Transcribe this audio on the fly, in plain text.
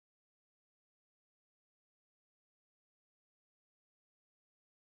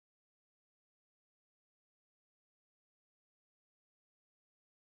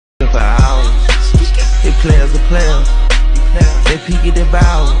players are players. They peek at the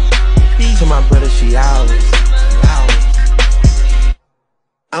bow. To my brother, she ours.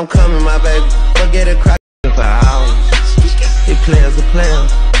 I'm coming, my baby. Forget a crack for hours. They players are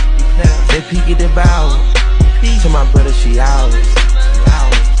players. They peek at the bow. To my brother, she ours.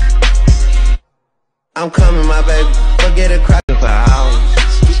 I'm coming, my baby. Forget a crack for hours.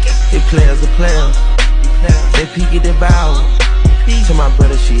 They players are players. They peek at the bow. To my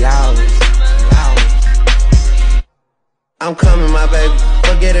brother, she ours. I'm coming, my baby.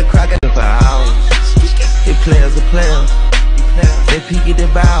 Forget a crack for hours. They players are players. They peek at the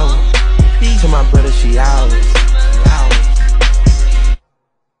bow. To my brother, she ours.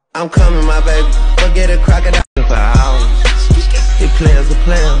 I'm coming, my baby. Forget a crack for hours. They players are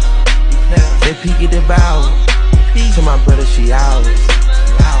players. They peek at the bow. To my brother, she ours.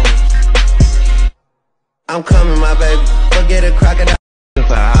 I'm coming, my baby. Forget a crack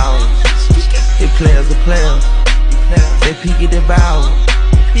for hours. They players are players. They peek at the bow.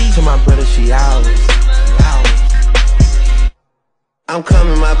 To my brother, she ours. I'm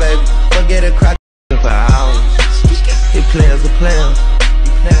coming, my baby. Forget a crack for hours. They players are players.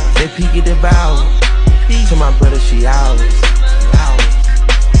 They peek at the bow. To my brother, she ours.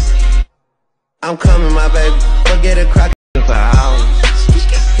 I'm coming, my baby. Forget a crack for hours.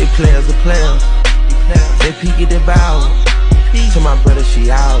 They players are players. They peek at the bow. To my brother, she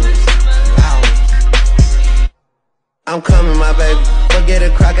ours. I'm coming, my baby. Forget a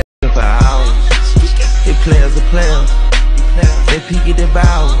crack for hours. They players are players. They peek at the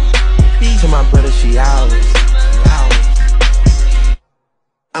bow. To my brother, she ours.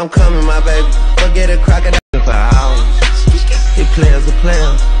 I'm coming, my baby. Forget a crack for hours. They players are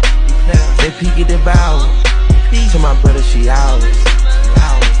players. They peek at the bow. To my brother, she ours.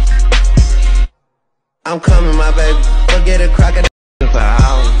 I'm coming, my baby. Forget a crack for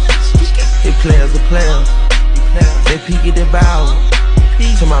hours. They players are players. They peek at the bow.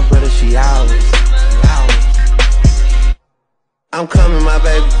 To my brother, she ours. I'm coming, my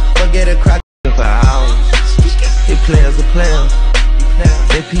baby. Forget a crack for hours. They players are players.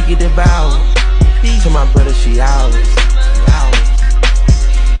 They peek at the bow. To my brother, she ours.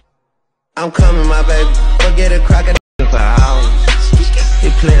 I'm coming, my baby. Forget a crack for hours.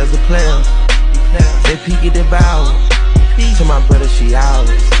 They players are players. They peek at the bow. To my brother, she ours.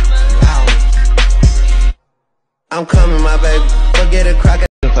 I'm coming, my baby. Forget a crack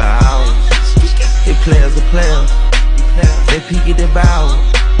for hours. They players are players. They peek at the bow.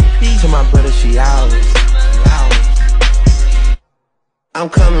 To my brother, she ours. I'm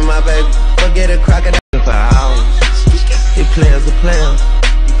coming, my baby. Forget a crack for hours. They players are players.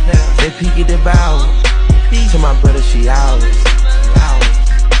 They peek at the bow. To my brother, she ours.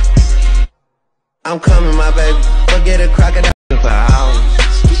 I'm coming, my baby. Forget a crack for hours.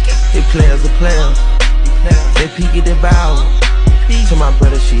 They players are players. They peek at the bow. To my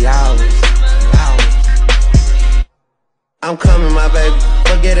brother, she ours. I'm coming, my baby.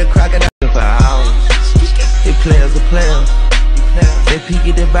 Forget a crack for hours. They players are players. They peek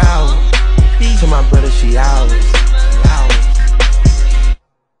at the bow. To my brother, she ours.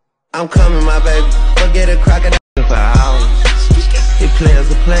 I'm coming, my baby. Forget a crack for hours. They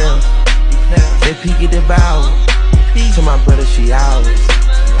players are players. They peek at the bow. To my brother, she ours.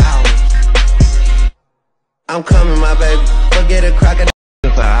 I'm coming, my baby. Forget a crack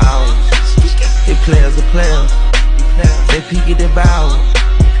for hours. They players are players. They peek at the bow.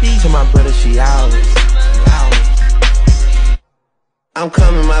 To my brother, she ours. I'm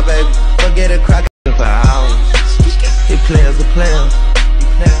coming, my baby. Forget a crack for hours. They players are players.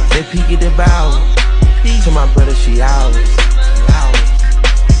 They peek at the bow. To my brother, she ours.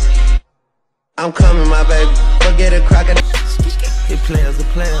 I'm coming, my baby. Forget a crack. They players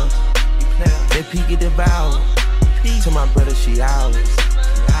are players. They peek at the bow. To my brother, she ours.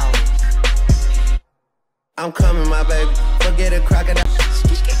 I'm coming, my baby. Forget a crack.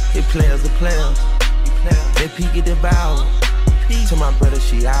 They players are players. They peek at the bow. To my brother,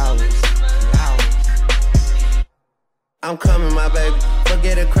 she ours. I'm coming, my baby.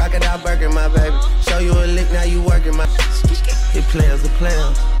 Forget a crocodile burger, my baby. Show you a lick, now you working, my. They players are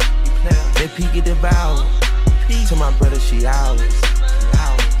players. They peek at the bow. To my brother, she ours.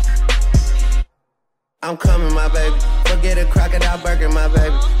 I'm coming, my baby. Forget a crocodile burger, my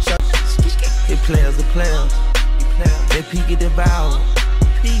baby. They players are players. They peek at the bow.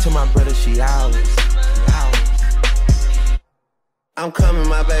 To my brother, she ours. I'm coming,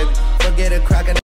 my baby. Forget a crocodile.